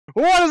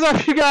What is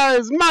up, you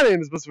guys? My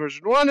name is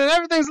Version1, and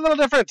everything's a little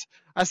different.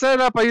 I set it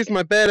up, I used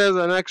my bed as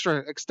an extra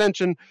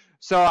extension,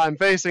 so I'm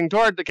facing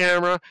toward the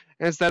camera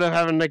instead of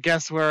having to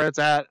guess where it's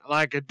at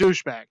like a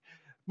douchebag.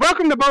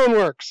 Welcome to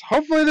Boneworks.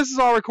 Hopefully this is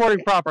all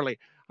recording properly.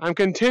 I'm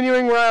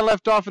continuing where I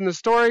left off in the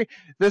story.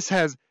 This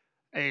has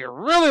a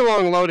really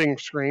long loading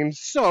screen,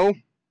 so I'll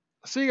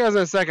see you guys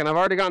in a second. I've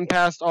already gotten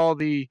past all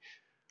the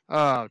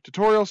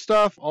tutorial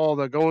stuff, all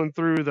the going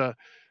through the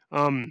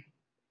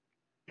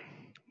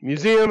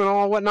museum and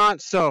all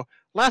whatnot. So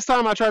last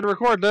time I tried to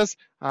record this,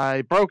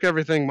 I broke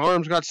everything. My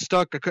arms got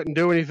stuck. I couldn't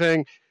do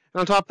anything.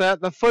 And on top of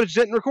that, the footage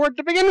didn't record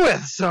to begin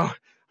with. So I'll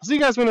see you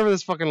guys whenever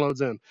this fucking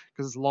loads in,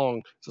 because it's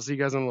long. So I'll see you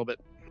guys in a little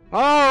bit.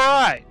 All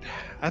right.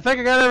 I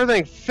think I got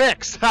everything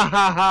fixed. Ha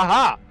ha ha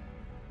ha.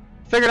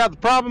 Figured out the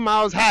problem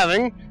I was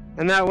having,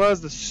 and that was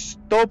the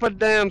stupid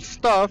damn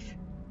stuff.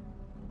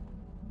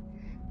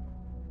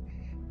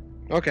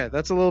 Okay,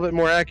 that's a little bit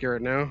more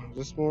accurate now. Is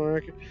this more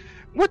accurate?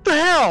 What the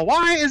hell?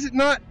 Why is it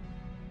not?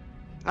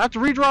 I have to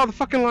redraw the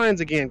fucking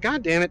lines again.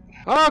 God damn it.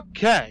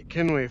 Okay,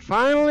 can we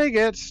finally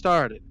get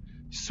started?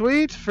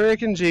 Sweet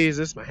freaking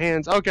Jesus, my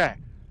hands. Okay,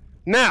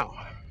 now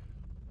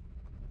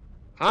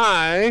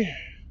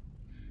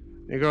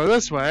you go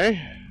this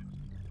way.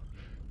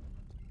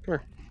 Come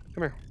here,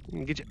 come here. I'm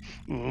gonna get you.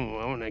 Oh,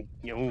 I wanna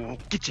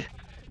get you.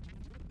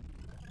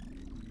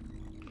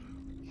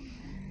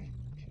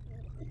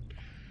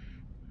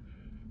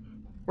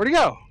 Where'd he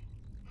go?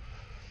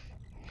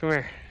 Come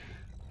here.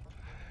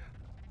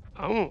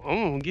 I'm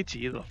gonna get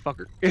you, you little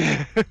fucker.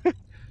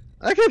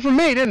 That came from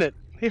me, didn't it?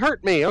 He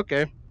hurt me,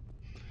 okay.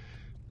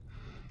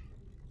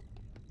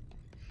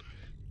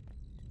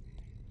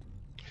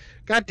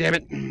 God damn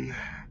it.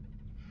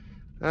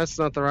 That's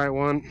not the right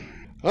one.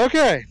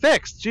 Okay,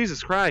 fixed.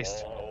 Jesus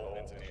Christ.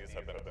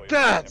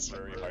 That's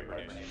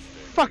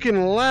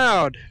fucking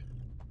loud.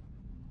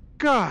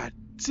 God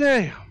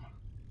damn.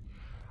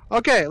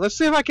 Okay, let's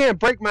see if I can't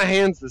break my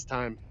hands this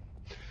time.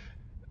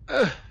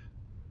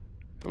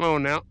 Come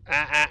on now.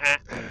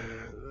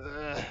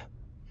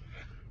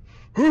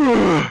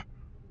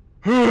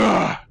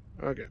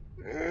 Okay.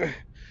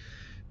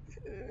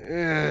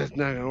 It's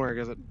not gonna work,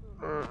 is it?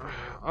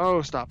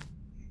 Oh, stop.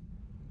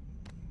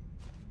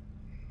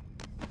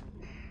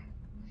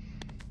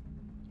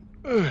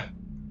 Okay.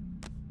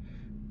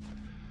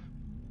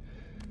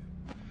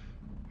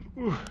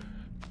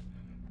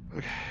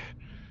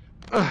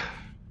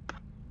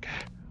 Okay.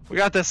 We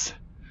got this.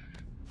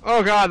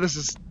 Oh God, this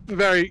is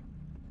very.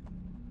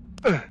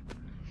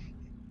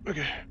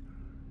 Okay.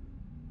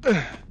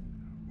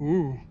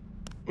 Ooh.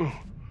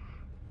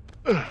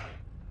 My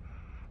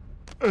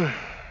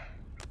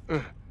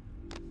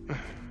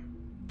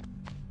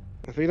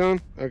feet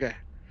on? Okay.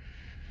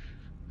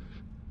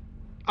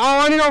 Oh,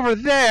 I need over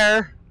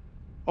there.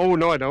 Oh,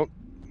 no, I don't.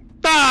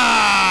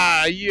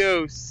 Ah,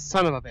 you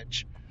son of a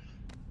bitch.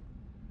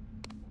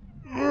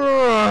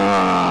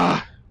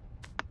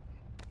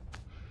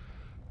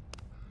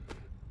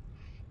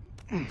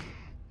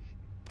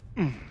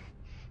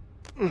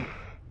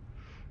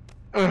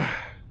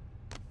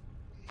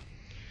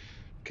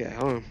 Okay,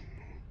 hold on.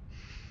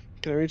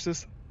 Can I reach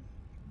this?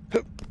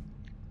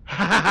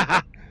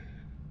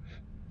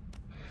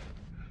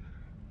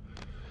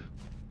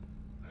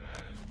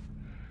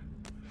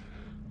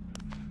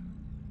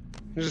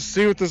 Just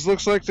see what this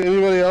looks like to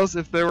anybody else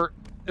if they were.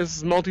 This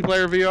is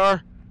multiplayer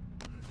VR.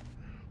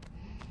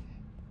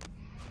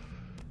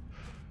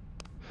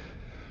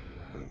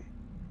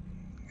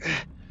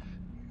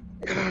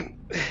 Come on.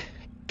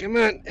 Come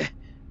on.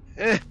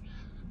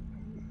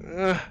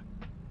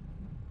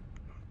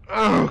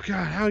 Oh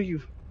God, how do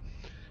you?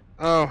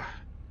 Oh.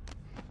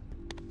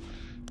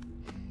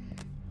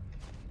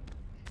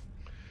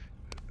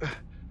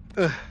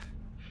 Oh,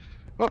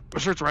 my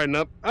shirt's riding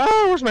up.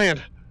 Oh, where's my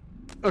hand?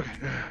 Okay.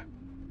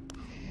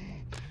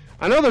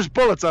 I know there's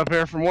bullets up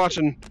here from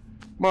watching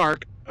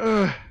Mark.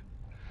 I'm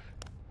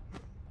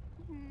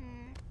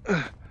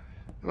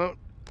out.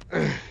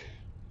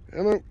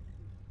 I'm out.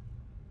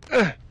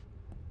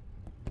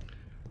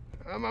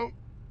 I'm out.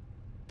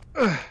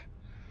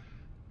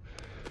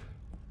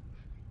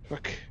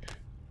 Fuck.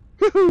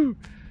 Woohoo!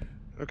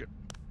 Okay.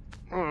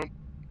 Hold on.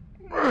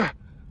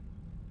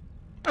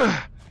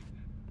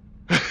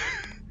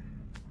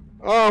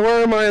 Oh,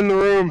 where am I in the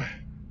room?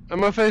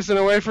 Am I facing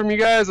away from you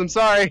guys? I'm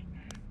sorry.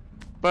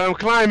 But I'm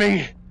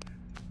climbing.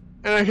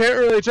 And I can't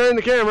really turn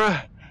the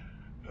camera.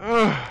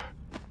 Oh,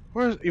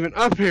 where's even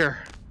up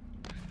here?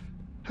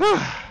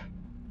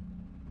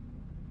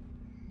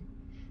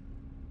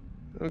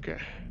 Okay.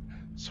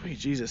 Sweet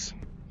Jesus.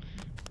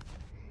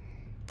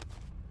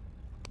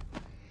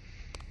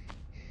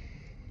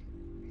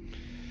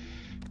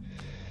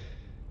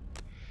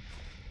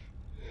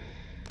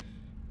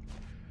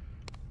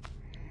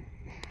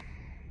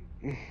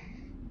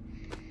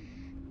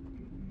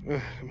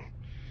 Come on.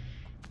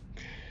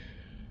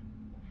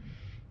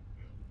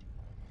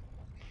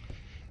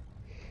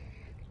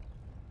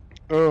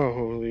 Oh,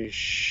 holy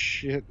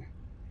shit.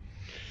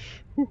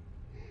 Whew.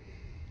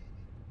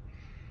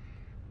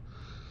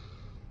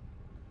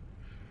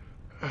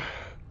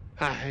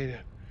 Hi, how you doing?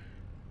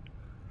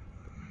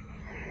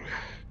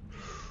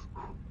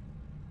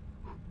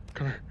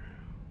 Come here.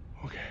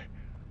 Okay.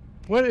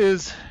 What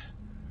is...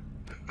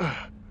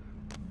 oh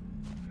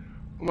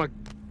my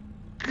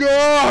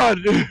God!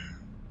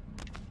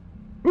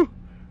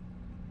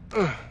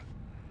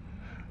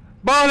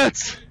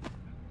 Bonnets!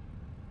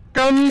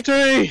 Come to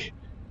me!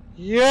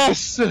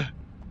 Yes!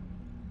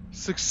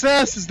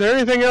 Success! Is there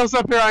anything else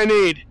up here I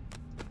need?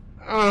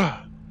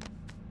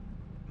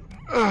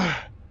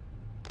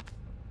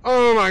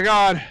 Oh my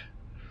God!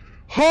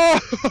 Oh!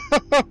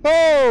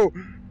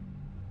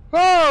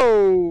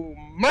 Oh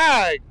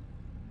my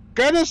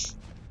goodness!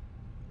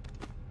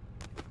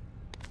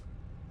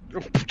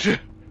 Okay.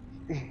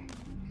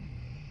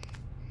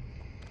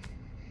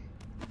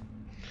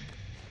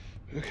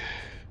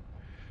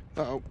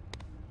 Uh-oh.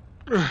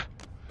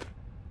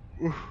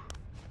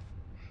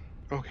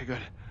 Okay, good.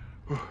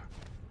 Come on.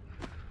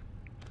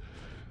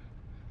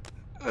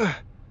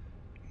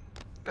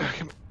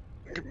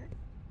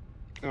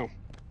 Oh.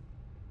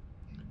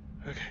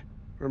 Okay.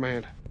 Where's my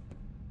hand?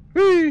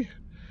 Whee!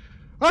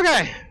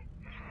 Okay!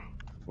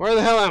 Where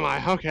the hell am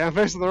I? Okay, I'm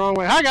facing the wrong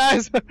way. Hi,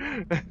 guys!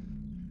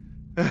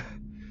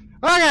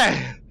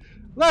 Okay!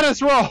 Let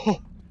us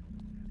roll!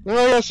 Now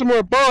I got some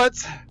more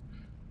bullets.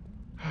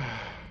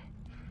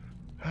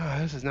 Oh,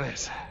 this is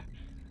nice.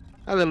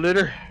 Hi, little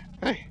litter.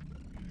 Hey.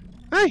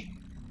 Hey!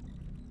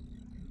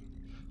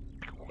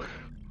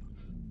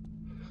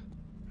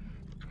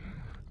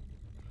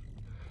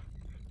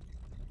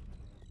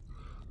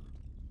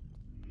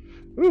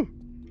 Ooh.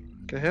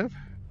 Can I have?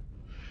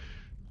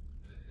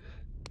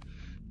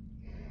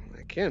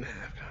 I can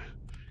have.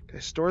 Can I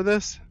store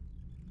this?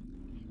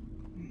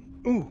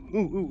 Ooh, ooh, ooh,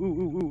 ooh,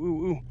 ooh, ooh,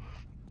 ooh, ooh.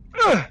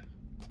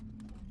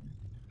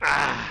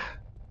 Ah.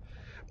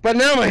 But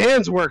now my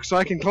hands work, so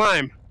I can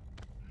climb.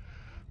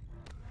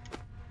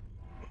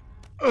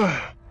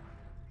 Oh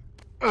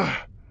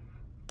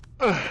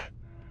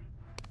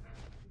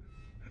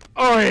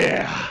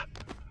yeah!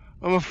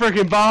 I'm a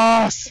freaking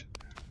boss!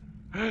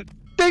 Ding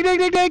ding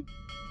ding ding!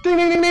 Ding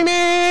ding ding ding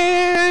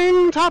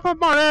ding! Top of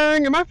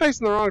morning! Am I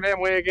facing the wrong damn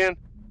way again?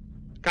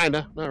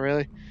 Kinda, not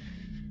really.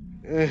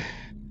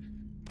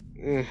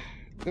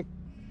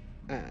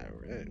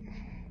 Alright.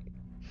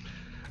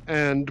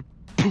 And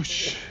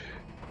push!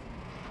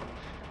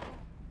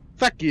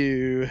 Fuck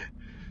you!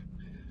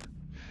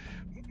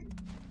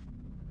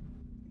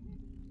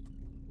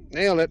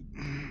 Nailed it.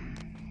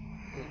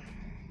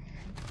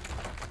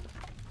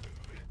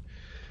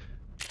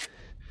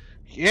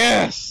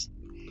 Yes!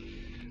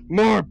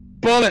 More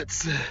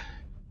bullets!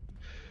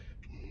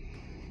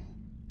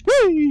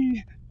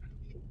 Whee!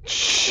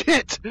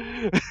 Shit!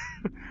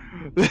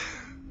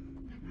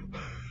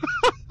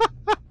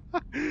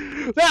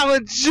 That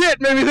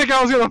legit made me think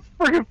I was gonna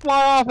freaking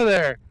fly off of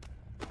there!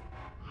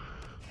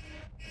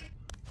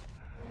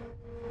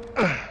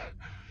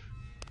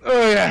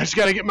 Oh yeah, I just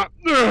gotta get my...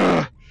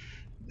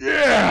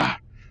 yeah!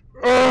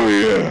 Oh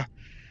yeah!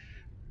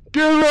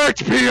 Get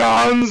wrecked,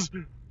 peons!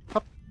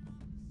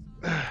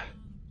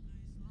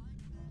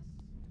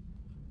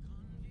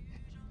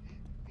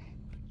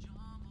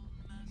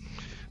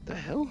 The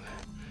hell?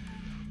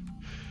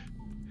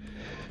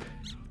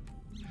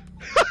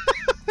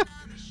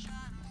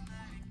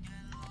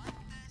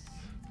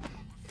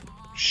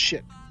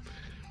 Shit.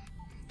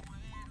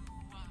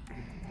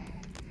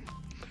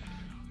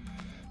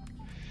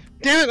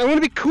 Damn it, I want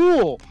to be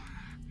cool!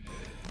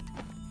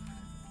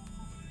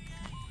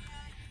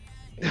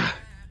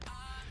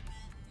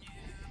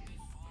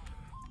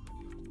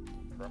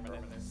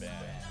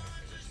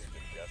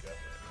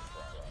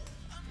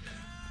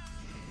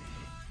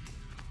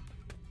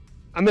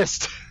 I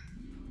missed.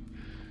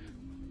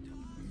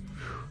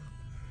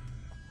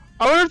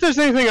 I wonder if there's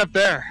anything up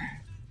there.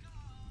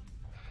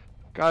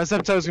 God, this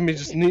episode's gonna be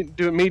just me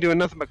doing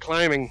nothing but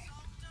climbing.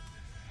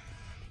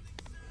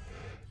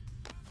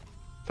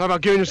 Talk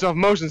about giving yourself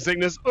motion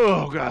sickness.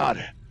 Oh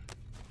God.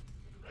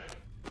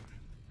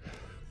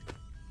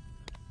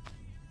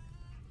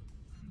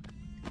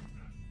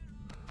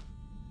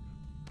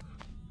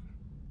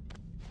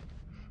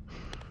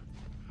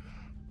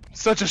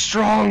 Such a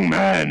strong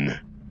man.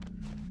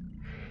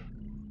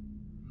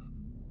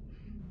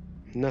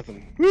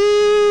 Nothing.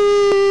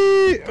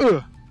 Whee!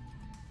 Ugh.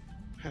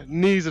 Had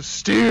knees of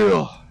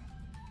steel.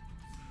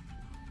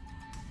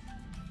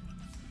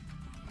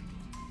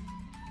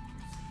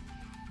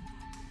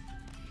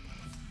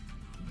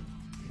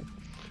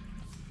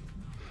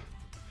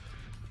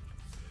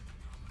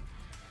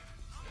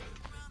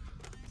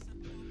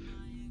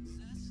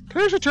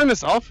 Can I actually turn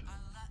this off?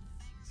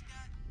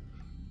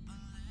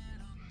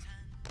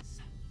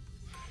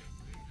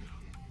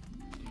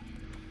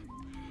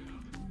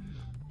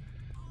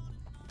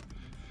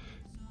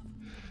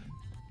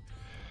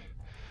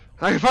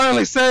 I can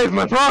finally save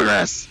my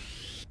progress!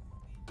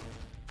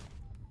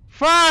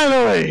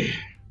 Finally!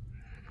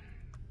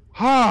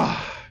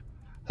 Ah,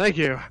 thank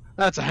you.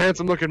 That's a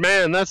handsome looking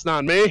man, that's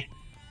not me.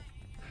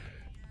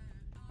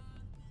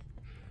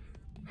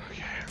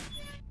 Okay.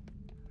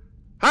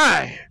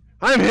 Hi,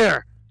 I'm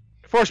here.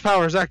 Force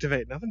powers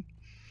activate. Nothing?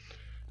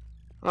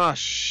 Oh,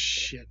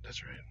 shit.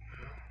 That's right.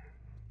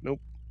 Nope.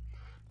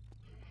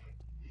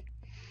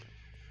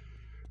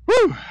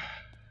 Woo!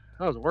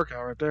 That was a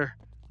workout right there.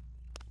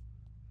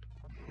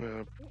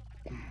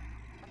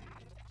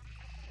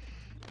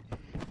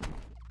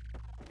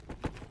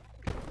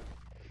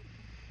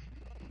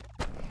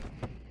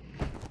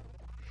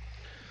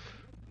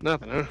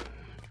 Nothing, huh?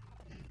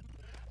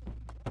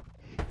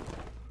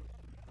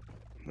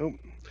 Nope.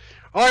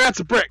 Oh, I got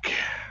some brick.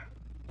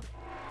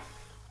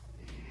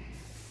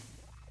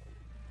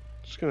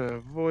 Just gonna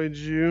avoid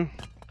you.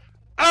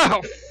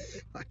 Oh,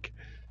 fuck.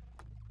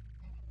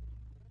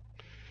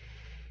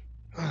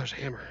 Oh, there's a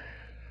hammer.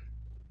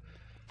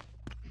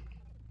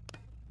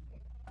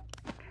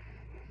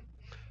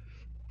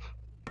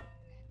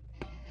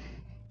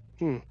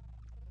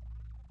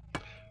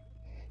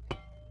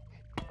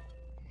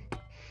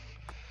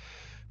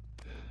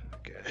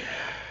 Okay.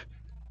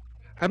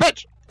 I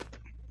bet.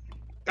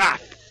 Ah,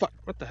 fuck.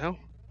 What the hell?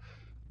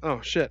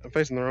 Oh, shit. I'm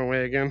facing the wrong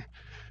way again.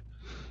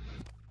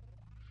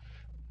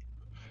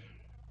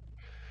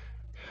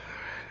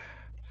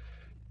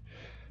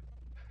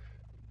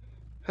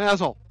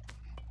 Asshole.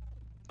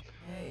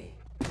 Hey.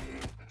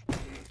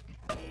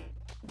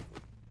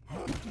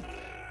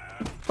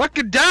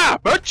 Fucking die,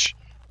 bitch!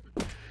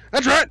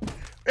 That's right!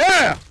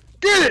 Yeah!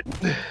 Get it!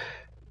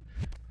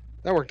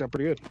 That worked out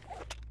pretty good.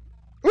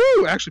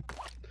 Ooh, actually.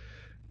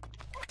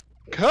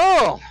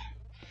 Cool!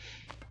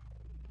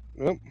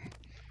 Nope.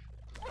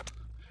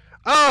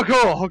 Oh,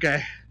 cool.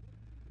 Okay.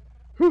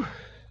 Whew.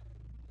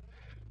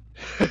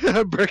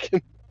 I'm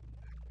breaking.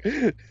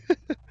 Ooh,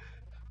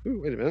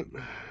 wait a minute.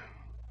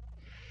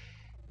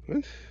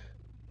 What?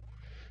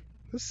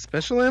 This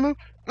special ammo?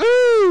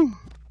 Ooh!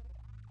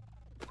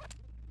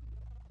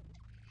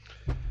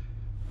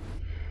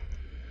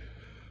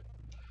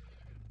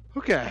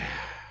 Okay.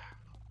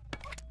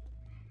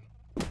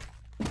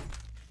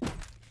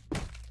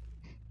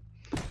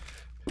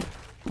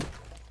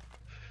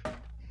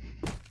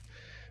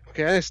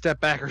 Okay, I need to step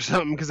back or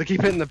something because I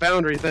keep hitting the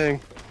boundary thing.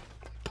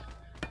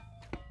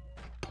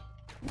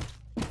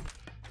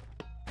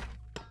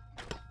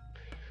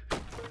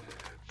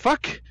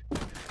 Fuck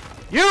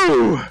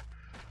you!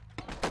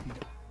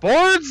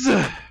 Boards!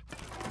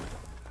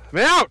 I'm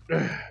out!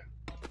 Okay,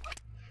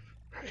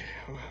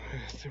 hold on.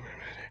 Let's see where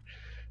I'm at here.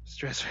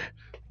 Stress.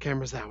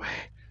 Camera's that way.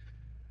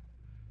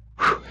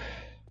 Whew.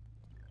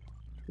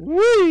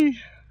 Whee!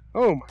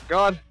 Oh my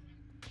god.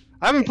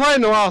 I haven't played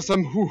in a while, so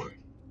I'm. Whew.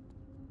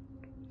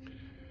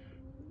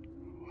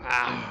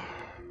 Wow.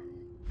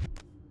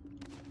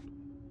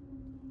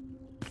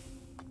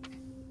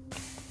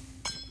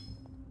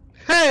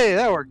 Hey,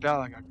 that worked out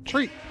like a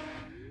treat.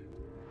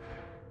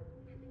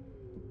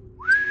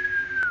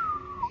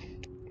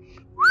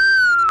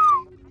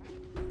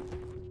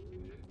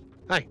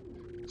 Hi.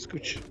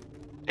 Scooch.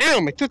 Ow,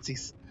 my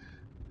tootsies.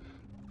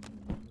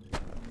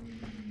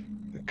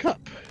 The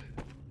cup.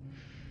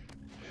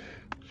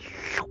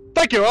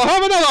 Thank you. I'll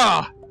have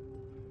another.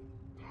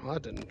 Well,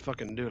 that didn't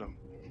fucking do them.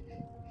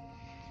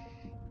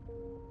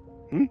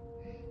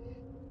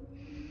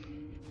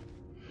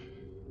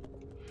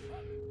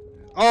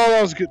 Oh,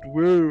 that was good.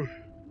 Woo.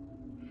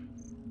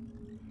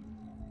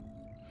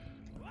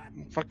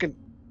 I'm fucking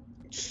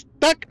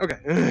stuck.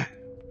 Okay.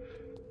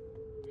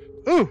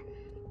 Ooh.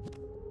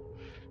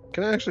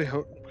 Can I actually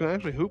hoop? Can I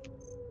actually hoop?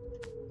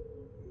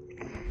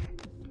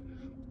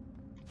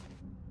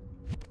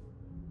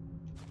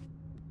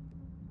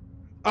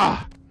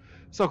 Ah,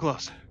 so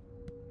close.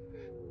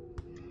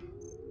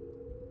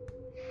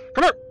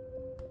 Come here.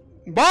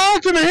 Ball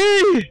to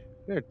me.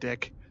 There,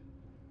 dick.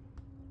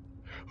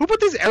 Who put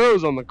these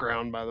arrows on the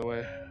ground, by the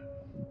way?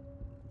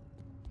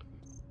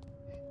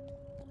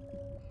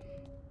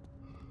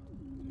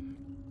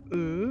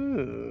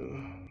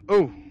 Ooh.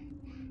 Oh,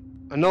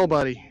 a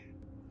nobody.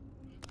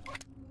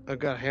 I've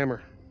got a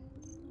hammer.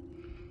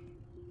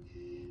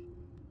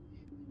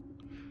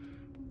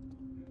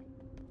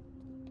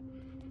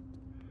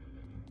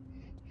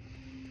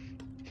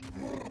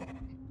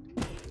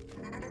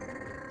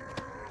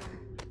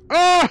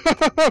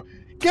 Oh!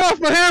 Get off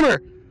my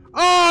hammer!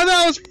 Oh,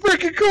 that was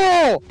freaking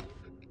cool!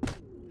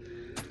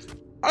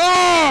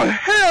 Oh,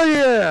 hell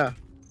yeah!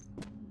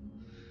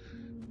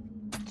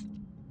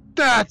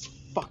 That's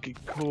fucking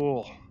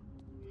cool.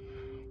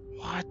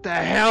 What the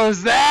hell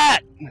is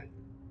that?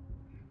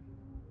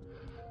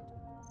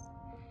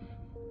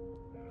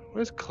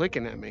 What is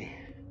clicking at me?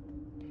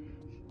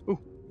 Ooh,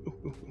 ooh,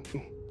 ooh, ooh,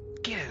 ooh.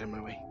 Get out of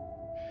my way.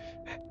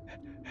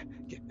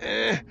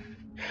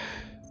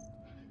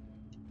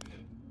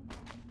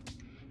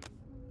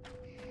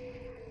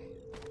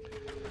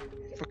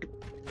 Fucking.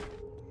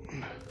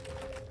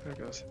 There it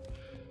goes.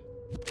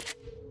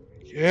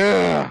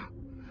 Yeah!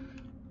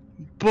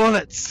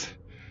 Bullets!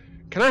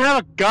 Can I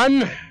have a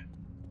gun?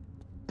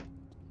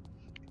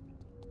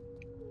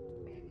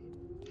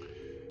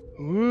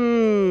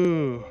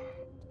 Ooh.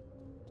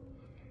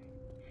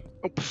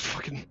 Oh,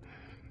 fucking.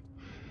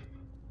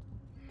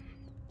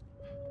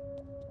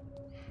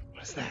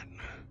 What is that?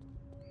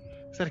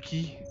 Is that a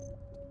key?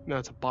 No,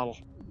 it's a bottle.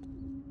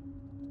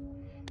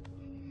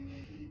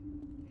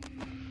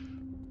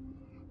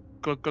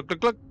 Glug, glug, glug,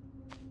 glug.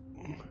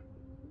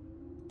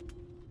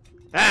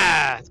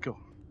 Ah, that's cool.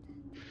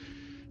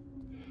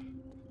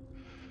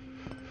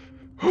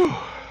 Whew.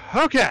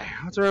 Okay,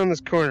 what's around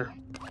this corner?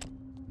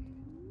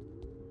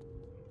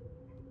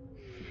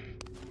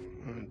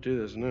 I'm gonna do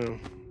this now.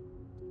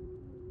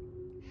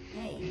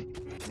 Hey.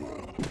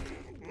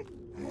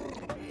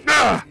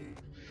 Ah!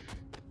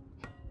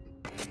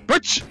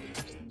 Bitch!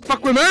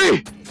 Fuck with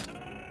me!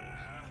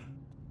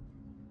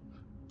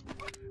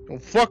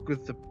 Don't fuck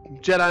with the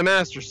Jedi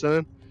Master,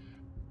 son.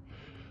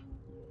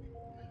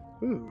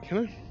 Ooh,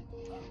 can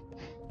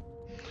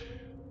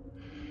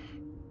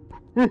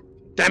I? Ooh,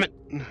 damn it!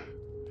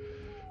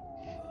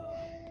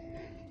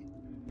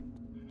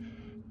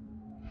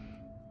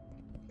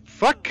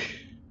 Fuck!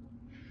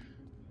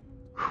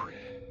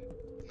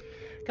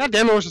 God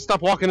damn it, I should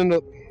stop walking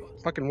into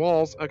fucking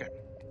walls. Okay.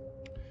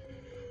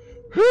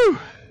 Whew!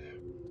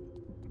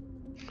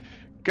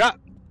 Got.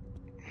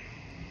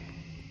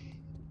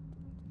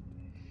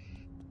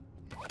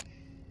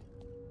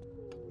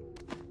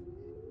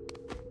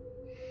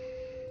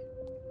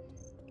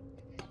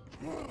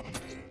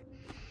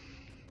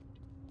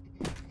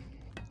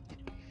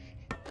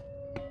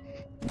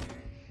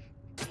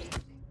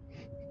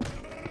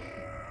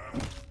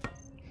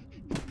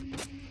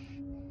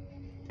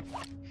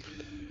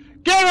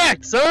 Get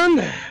wrecked, son!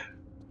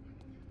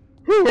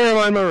 Whew, where am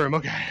I in my room?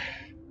 Okay.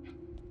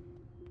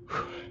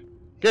 Whew.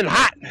 Getting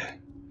hot!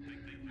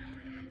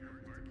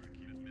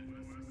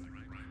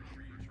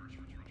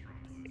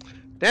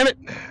 Damn it!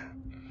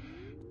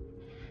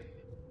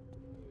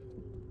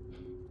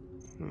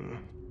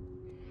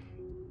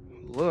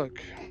 Look.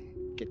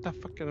 Get the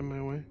fuck out of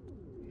my way.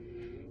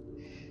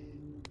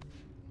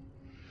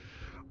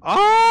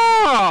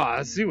 Oh,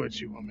 I see what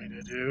you want me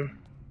to do.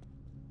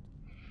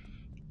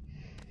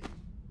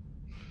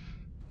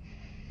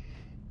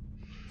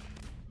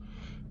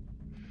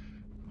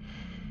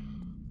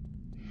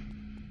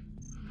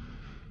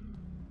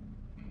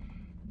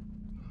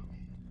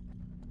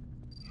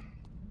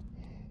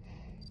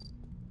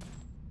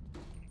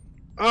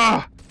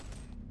 Oh!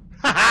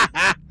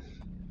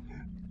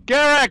 Get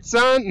wrecked,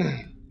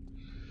 son!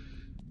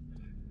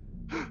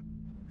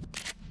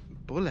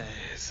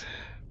 Bullies.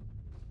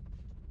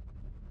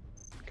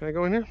 Can I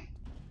go in here?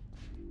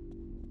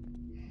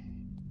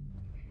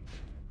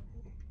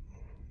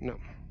 No.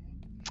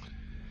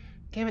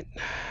 Damn it.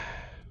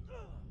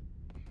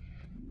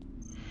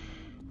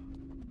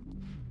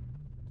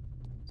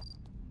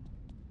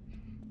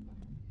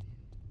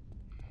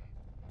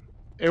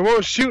 It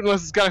won't shoot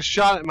unless it's got a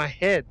shot at my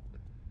head.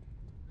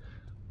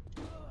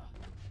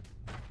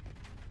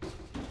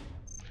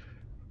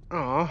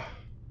 Aw.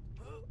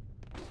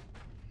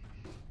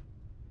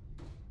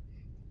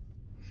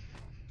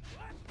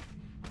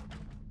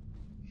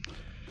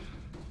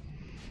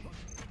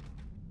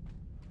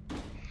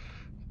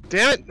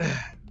 Damn it!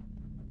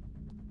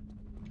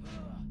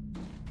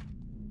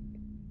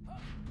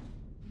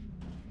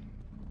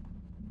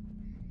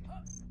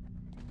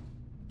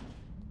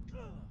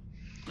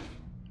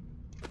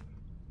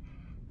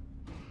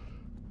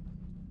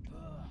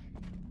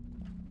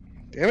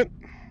 Damn it!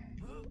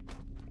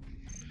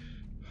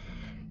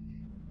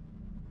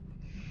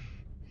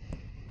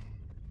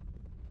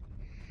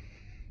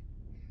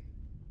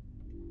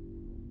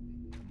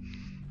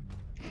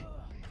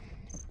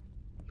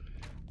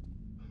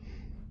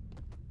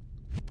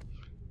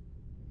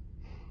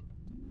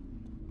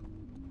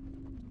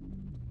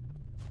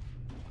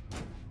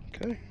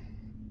 Okay.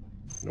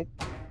 Nope.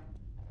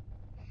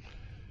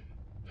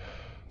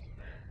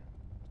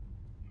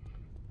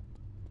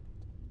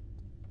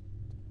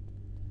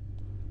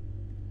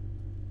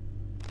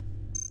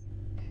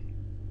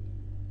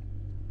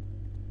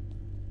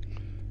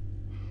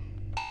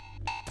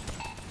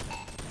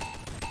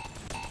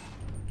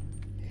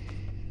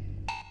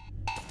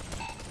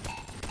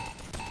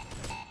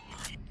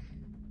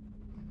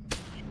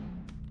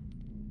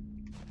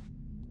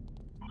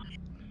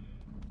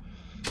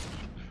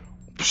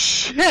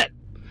 Shit!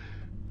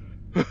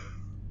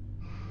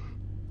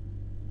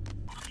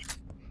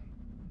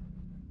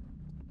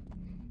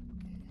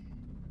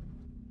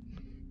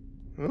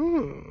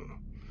 Oh.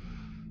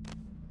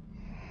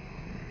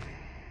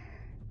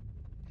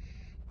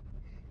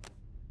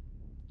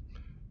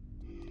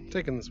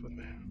 Taking this with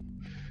me.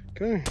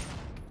 Okay.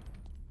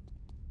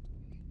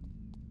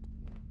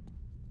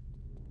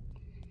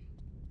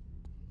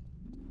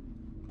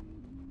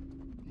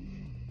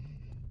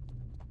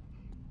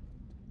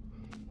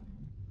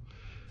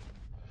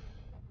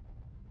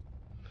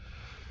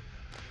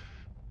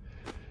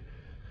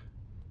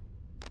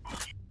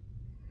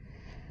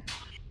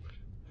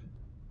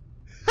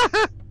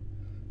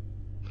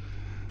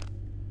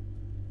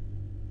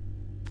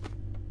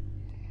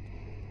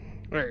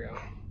 There you go.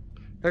 Can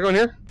I go in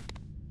here?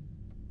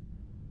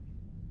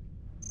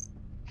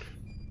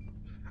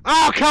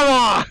 Oh, come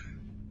on!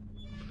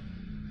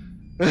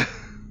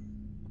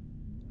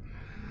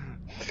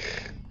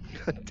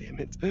 God damn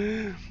it.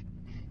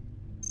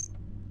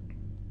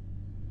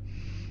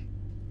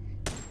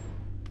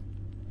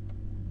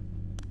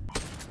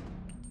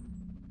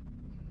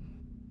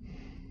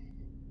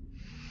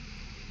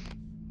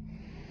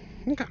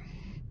 Okay.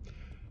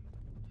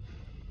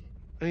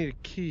 I need a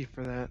key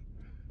for that.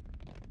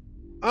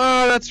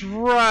 Oh, that's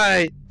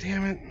right.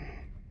 Damn it.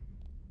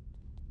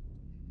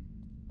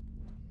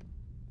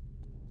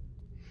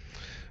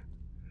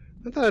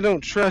 Not that I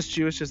don't trust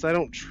you, it's just I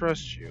don't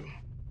trust you.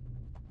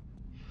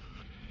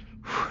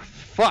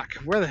 Fuck,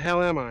 where the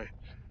hell am I?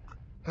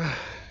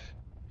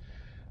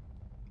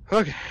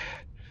 Okay.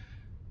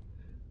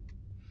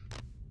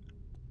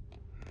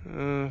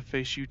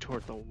 Face you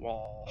toward the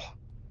wall.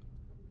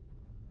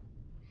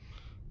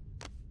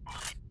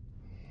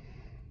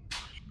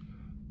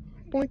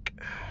 Boink.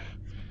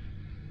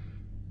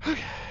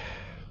 Okay.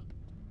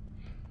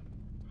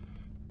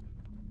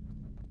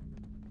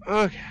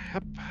 Okay,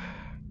 up.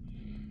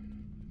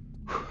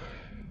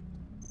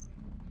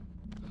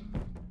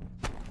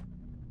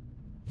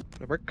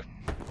 A brick.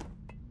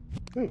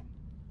 Ooh.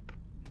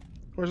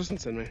 Where's this one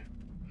send me?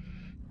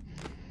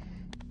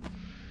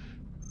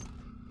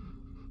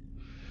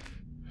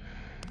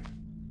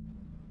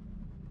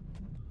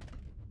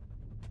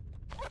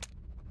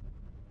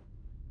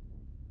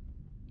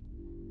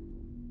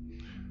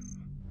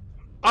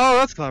 Oh,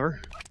 that's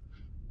clever.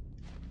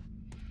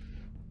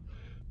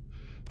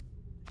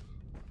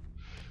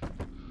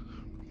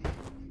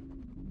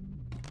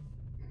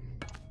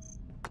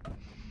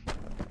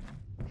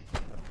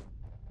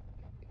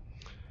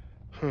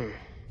 Hmm.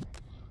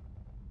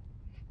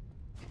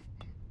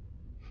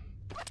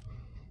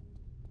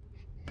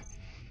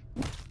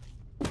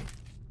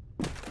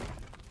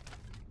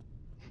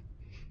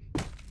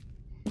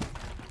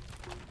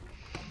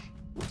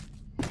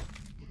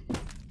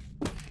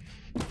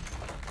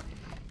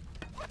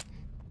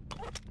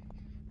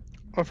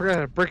 Oh, I forgot I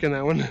had a brick in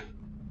that one.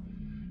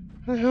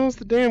 Where the hell's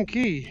the damn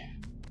key?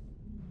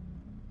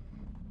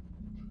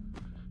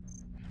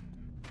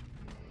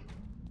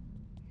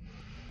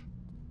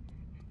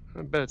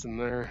 I bet it's in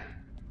there.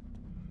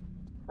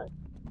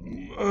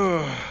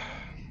 Ugh.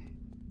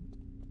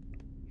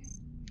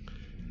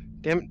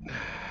 Damn it.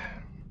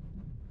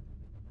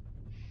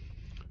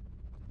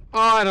 Oh,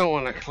 I don't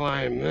want to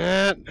climb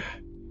that.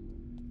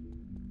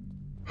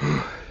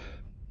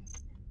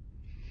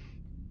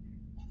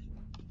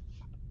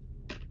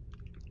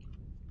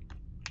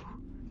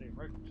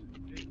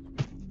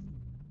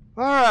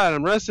 Alright,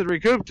 I'm rested,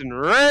 recouped, and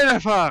ready to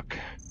fuck.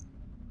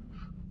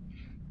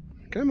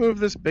 Can I move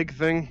this big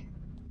thing?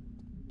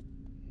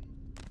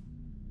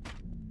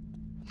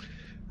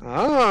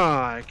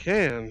 Ah, I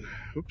can.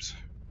 Oops.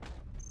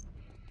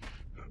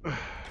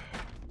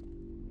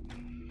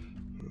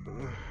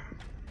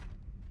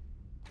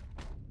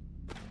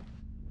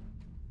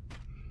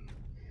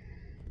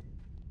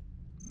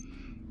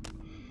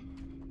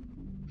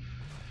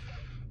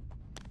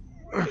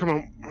 Oh, come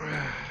on.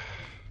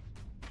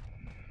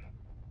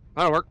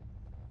 That'll work.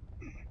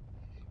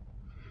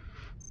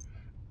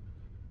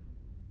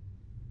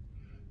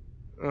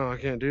 Oh, I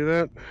can't do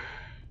that.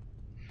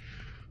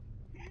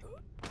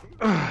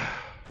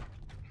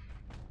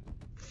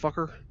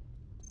 Fucker.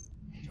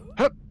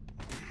 Hup.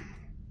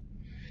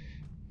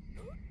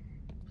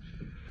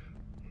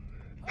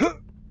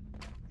 Hup.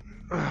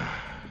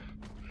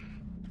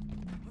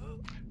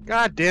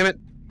 God damn it.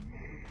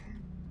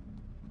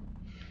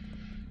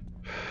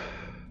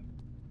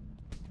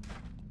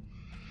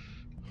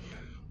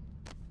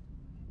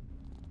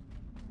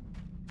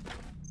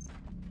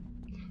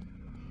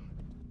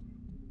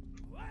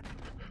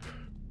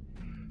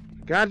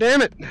 God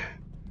damn it.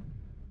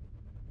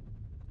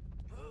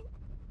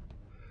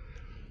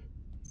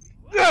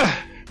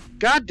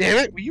 God damn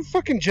it. Will you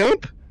fucking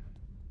jump?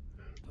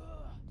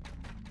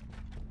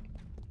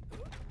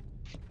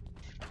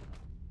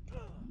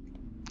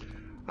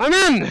 I'm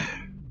in.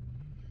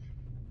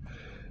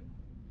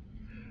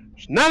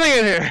 There's nothing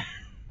in here.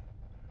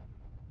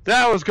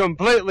 That was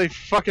completely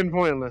fucking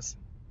pointless.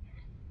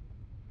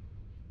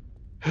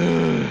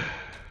 Where's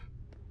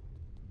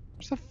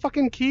the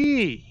fucking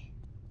key?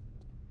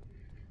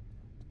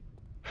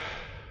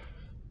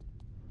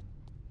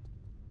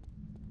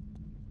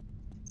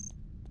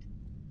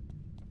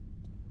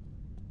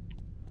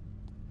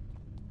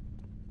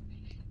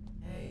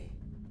 Hey.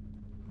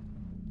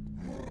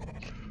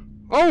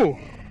 Oh!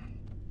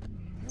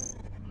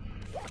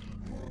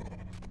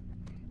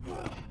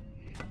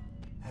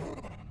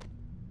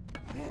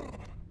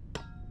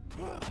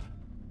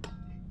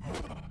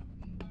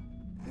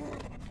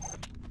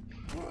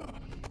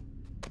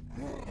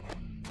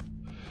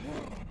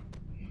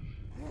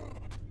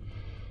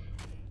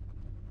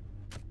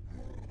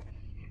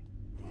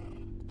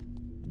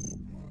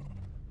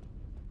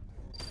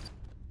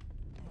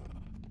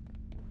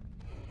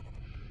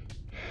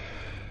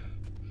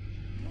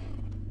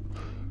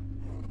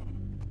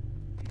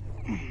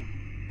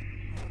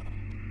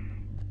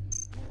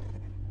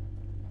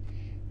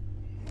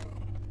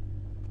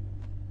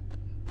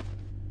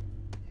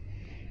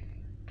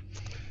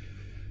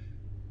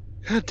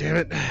 God damn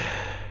it.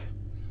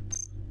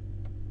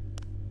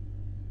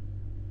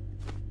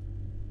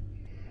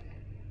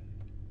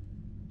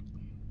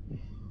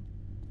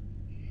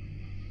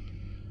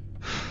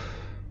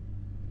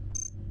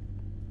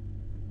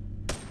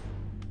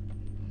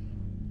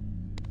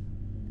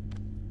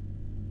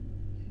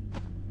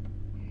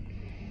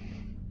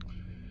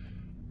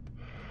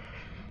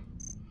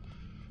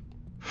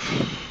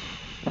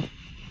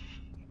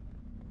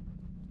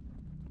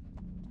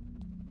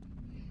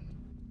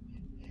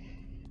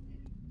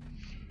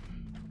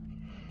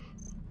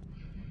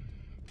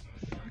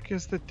 frick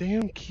is the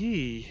damn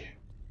key?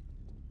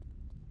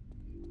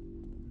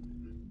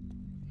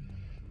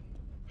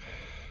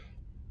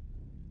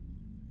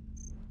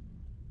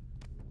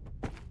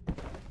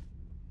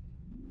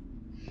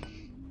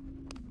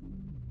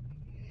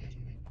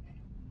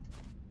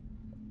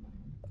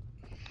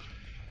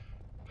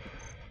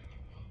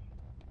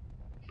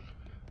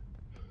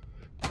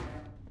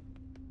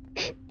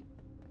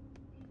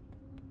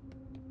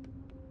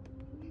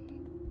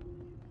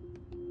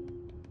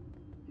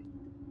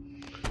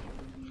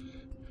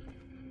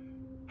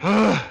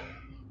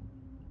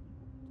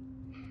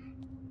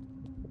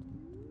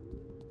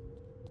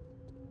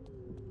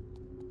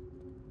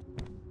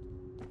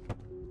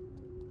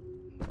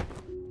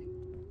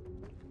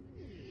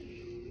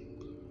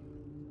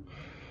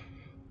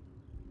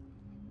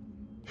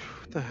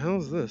 What the hell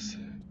is this?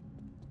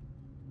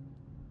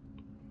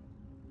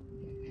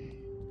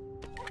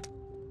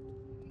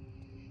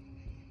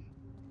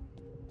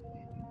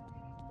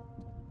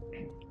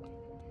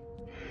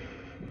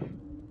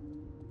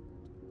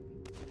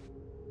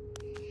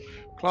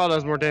 Claw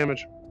does more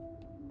damage.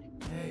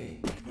 Hey.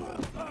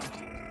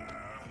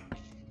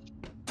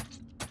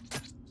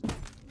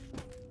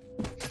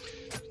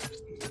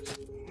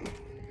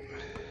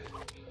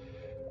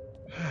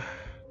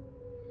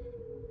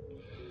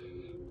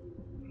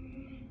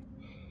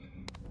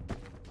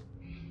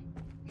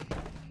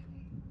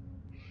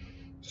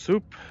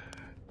 Soup.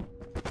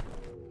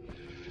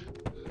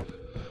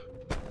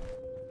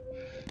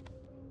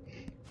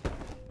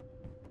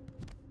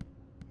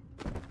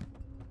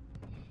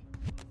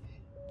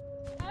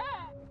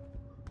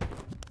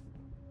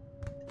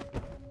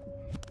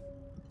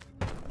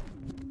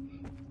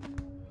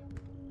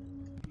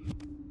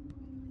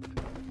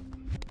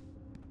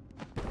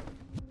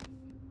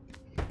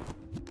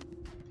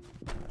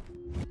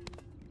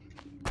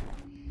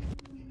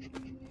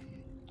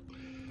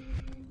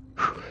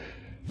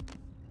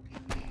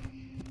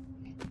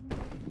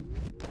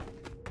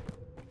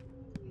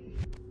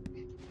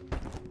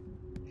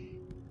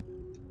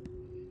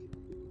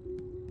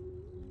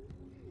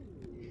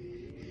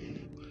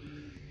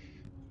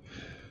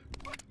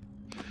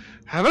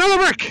 Have another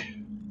brick!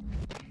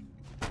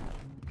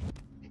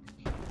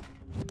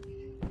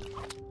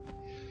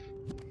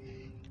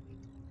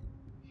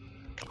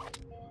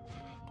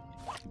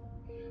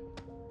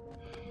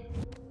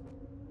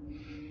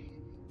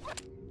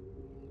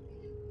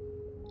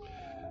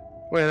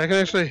 Wait, I can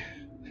actually...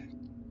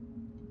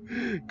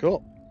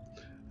 Cool.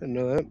 Didn't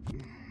know that.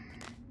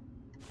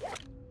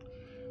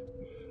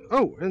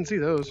 Oh, I didn't see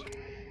those.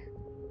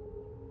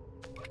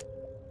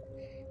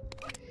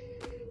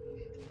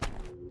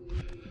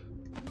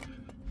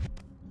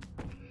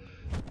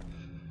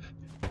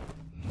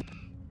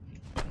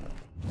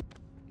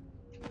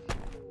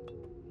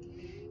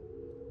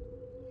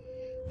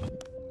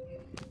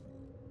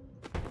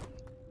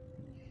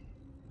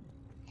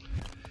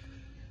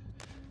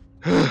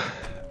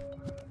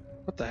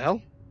 What the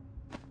hell?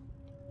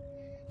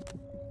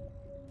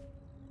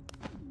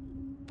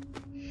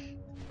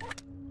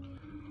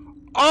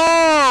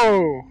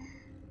 Oh!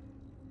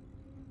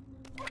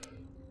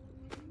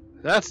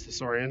 That's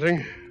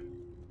disorienting.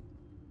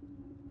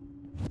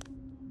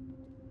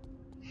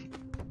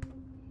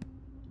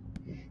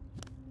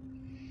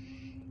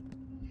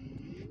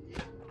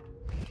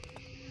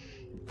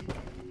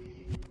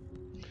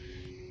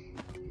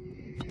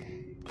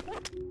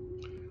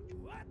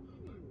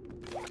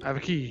 I have a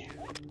key.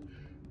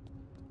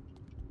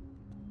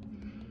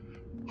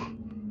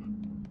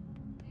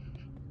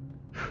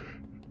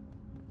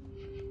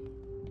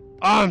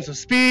 Oh, I'm so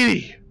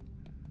speedy!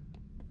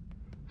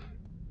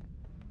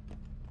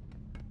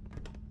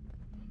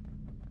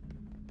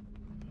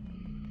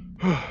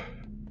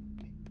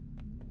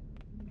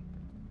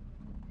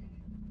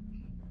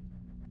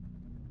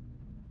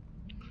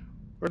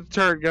 Where'd the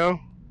turret go?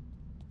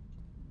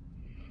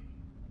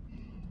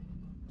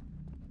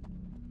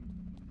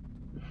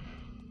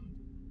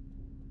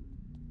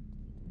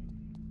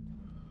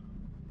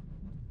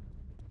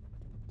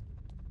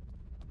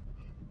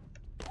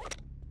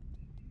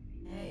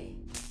 Hey.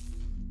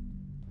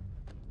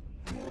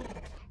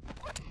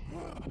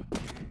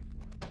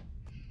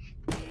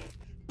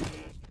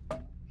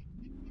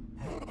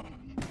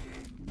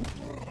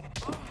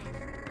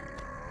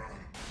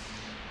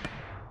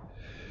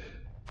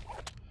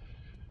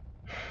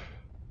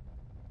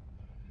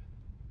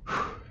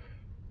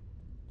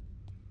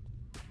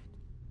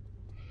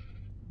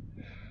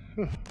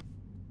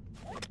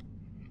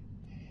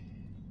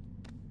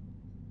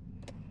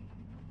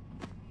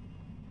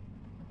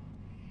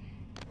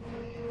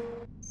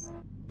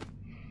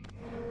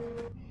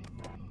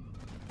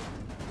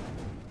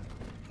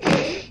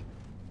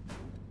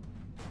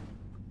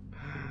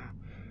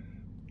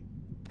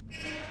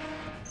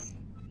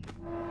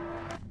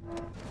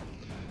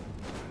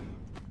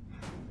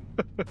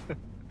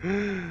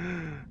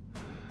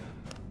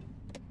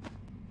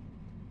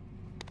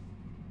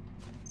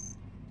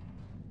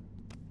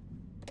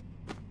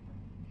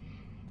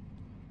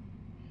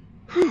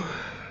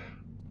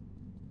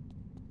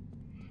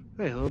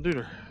 Hey, little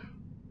duder.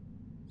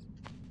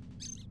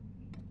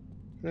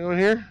 Anyone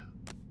here?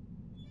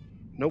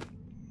 Nope.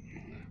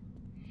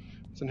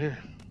 What's in here?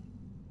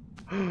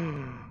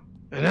 An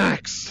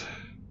axe!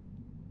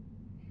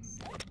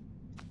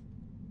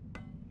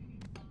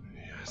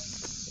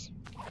 Yes.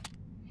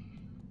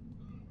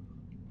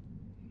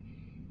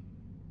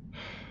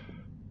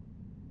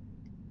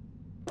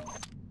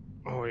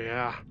 Oh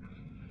yeah.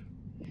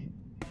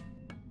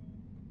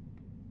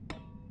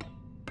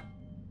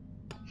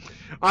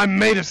 I'm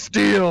made of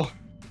steel!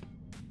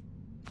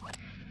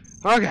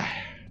 Okay.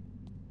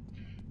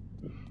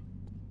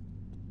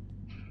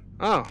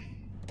 Oh.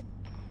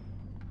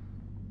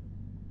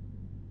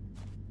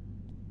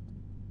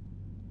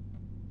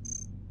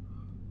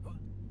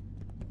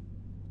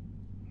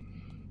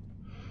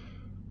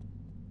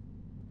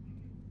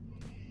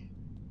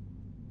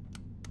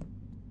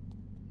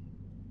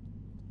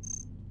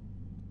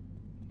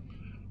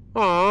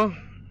 Aw.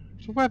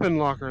 There's a weapon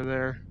locker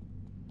there.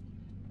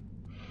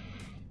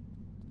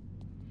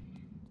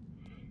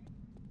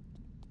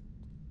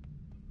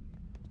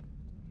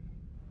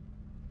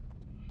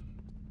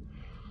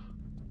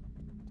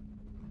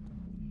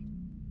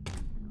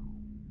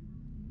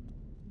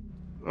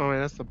 Oh wait,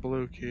 that's the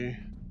blue key.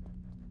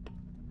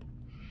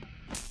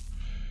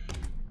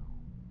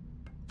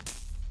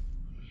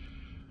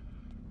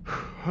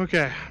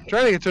 Okay, I'm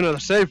trying to get to another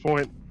save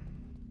point.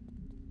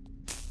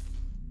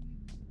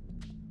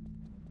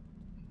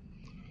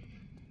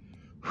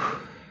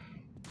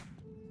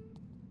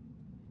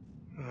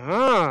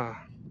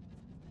 Ah.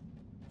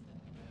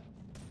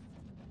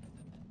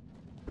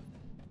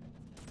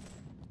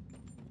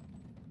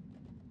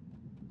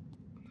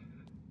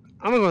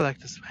 I'm gonna go back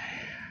this way.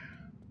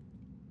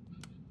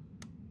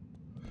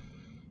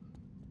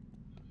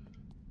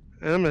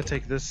 And I'm gonna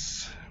take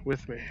this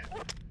with me.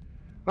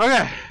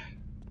 Okay.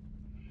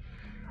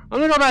 I'm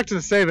gonna go back to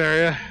the save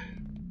area.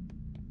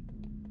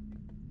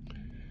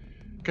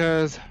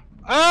 Cause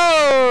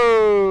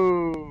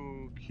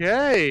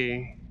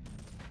okay.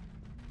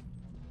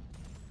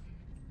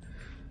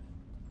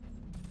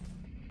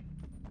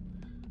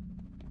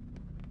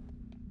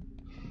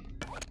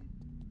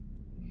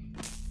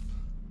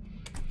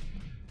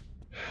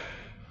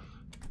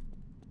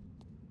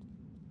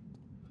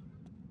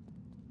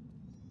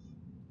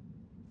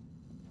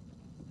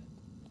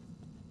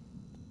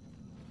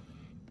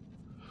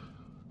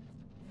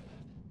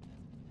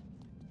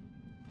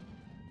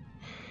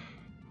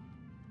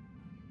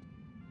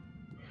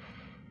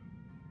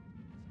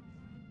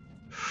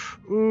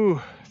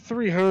 Ooh,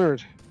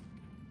 300.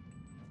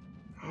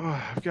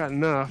 Oh, I've got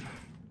enough.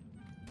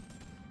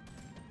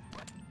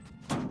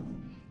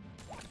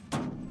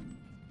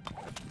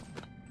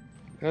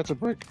 That's a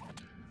brick.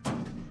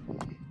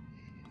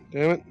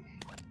 Damn it.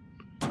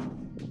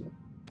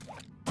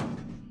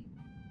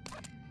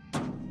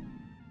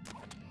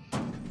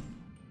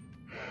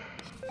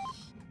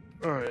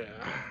 Oh yeah.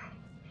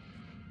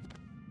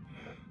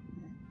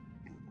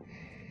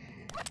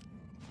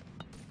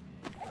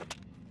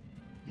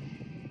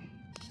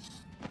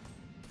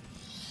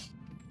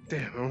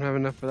 Damn, I don't have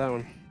enough for that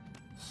one.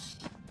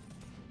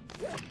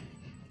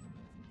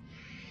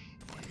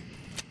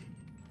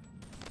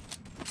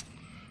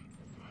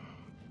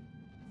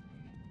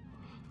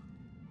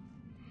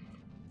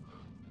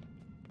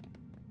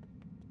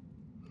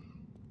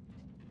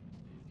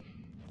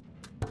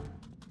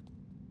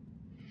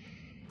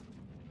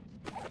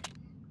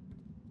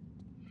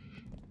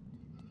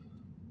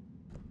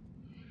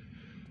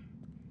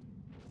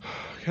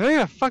 Can I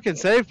get a fucking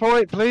save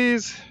point,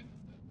 please?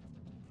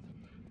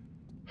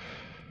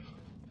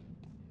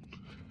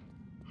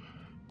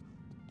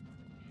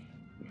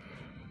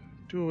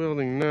 Dual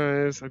wielding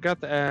knives. I've got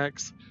the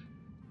axe.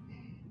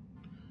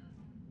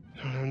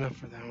 I don't have enough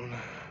for that one.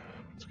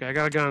 It's okay, I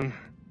got a gun.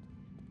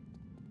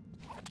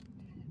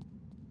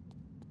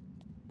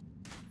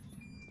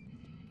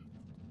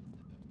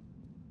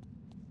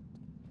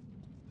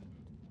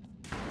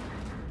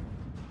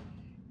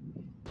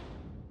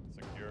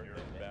 Secure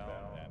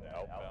inbound and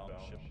outbound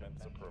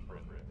shipments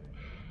appropriately.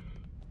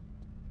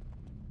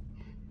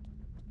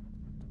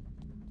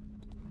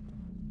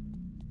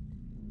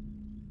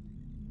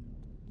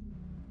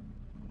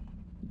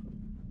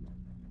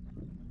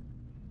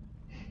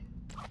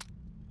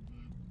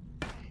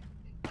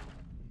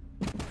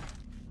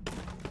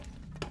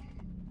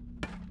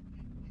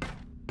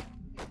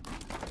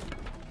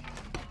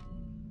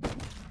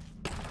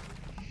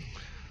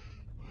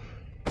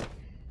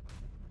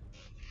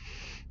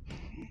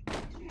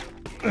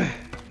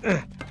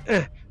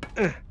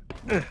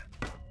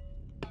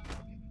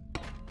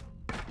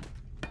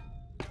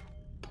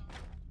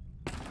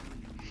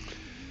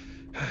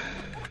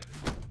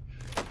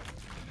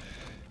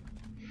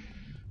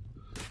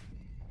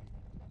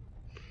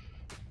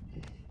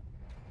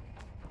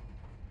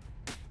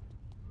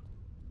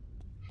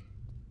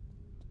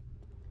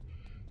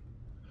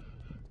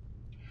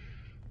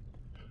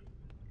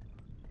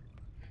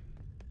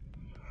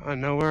 I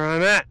know where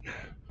I'm at.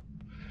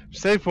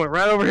 Save point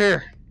right over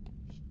here.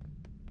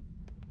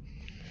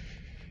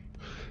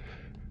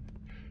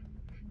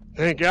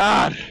 Thank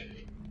God.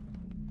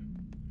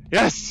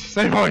 Yes,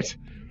 save point.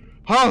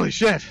 Holy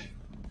shit.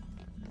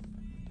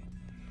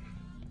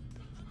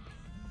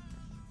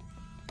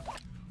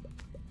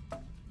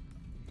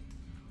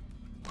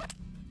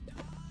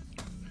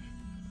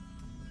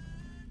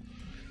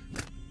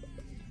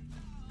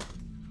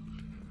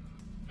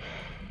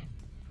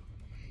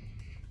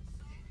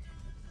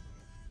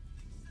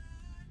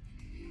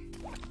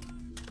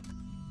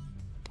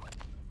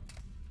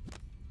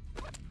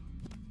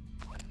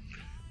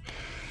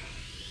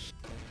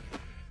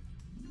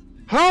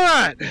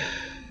 Alright,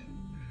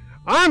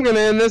 I'm gonna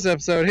end this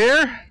episode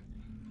here.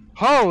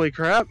 Holy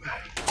crap.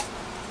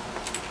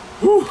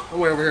 Whew, I'm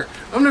way over here.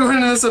 I'm gonna go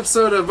into this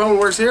episode of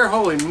Boneworks here.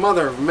 Holy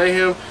mother of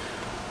mayhem.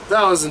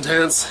 That was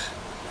intense.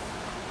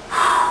 Whew.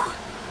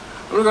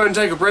 I'm gonna go ahead and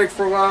take a break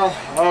for a while.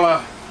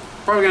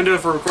 Probably gonna do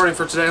it for recording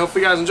for today.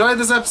 Hopefully you guys enjoyed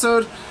this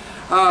episode.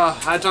 I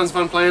had tons of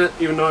fun playing it,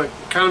 even though it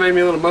kind of made me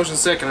a little motion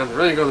sick and I'm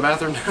ready to go to the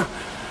bathroom now.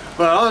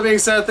 But all that being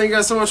said, thank you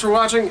guys so much for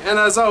watching, and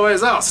as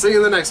always, I'll see you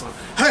in the next one.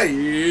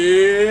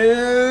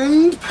 Hey,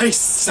 and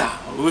peace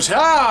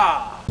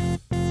out.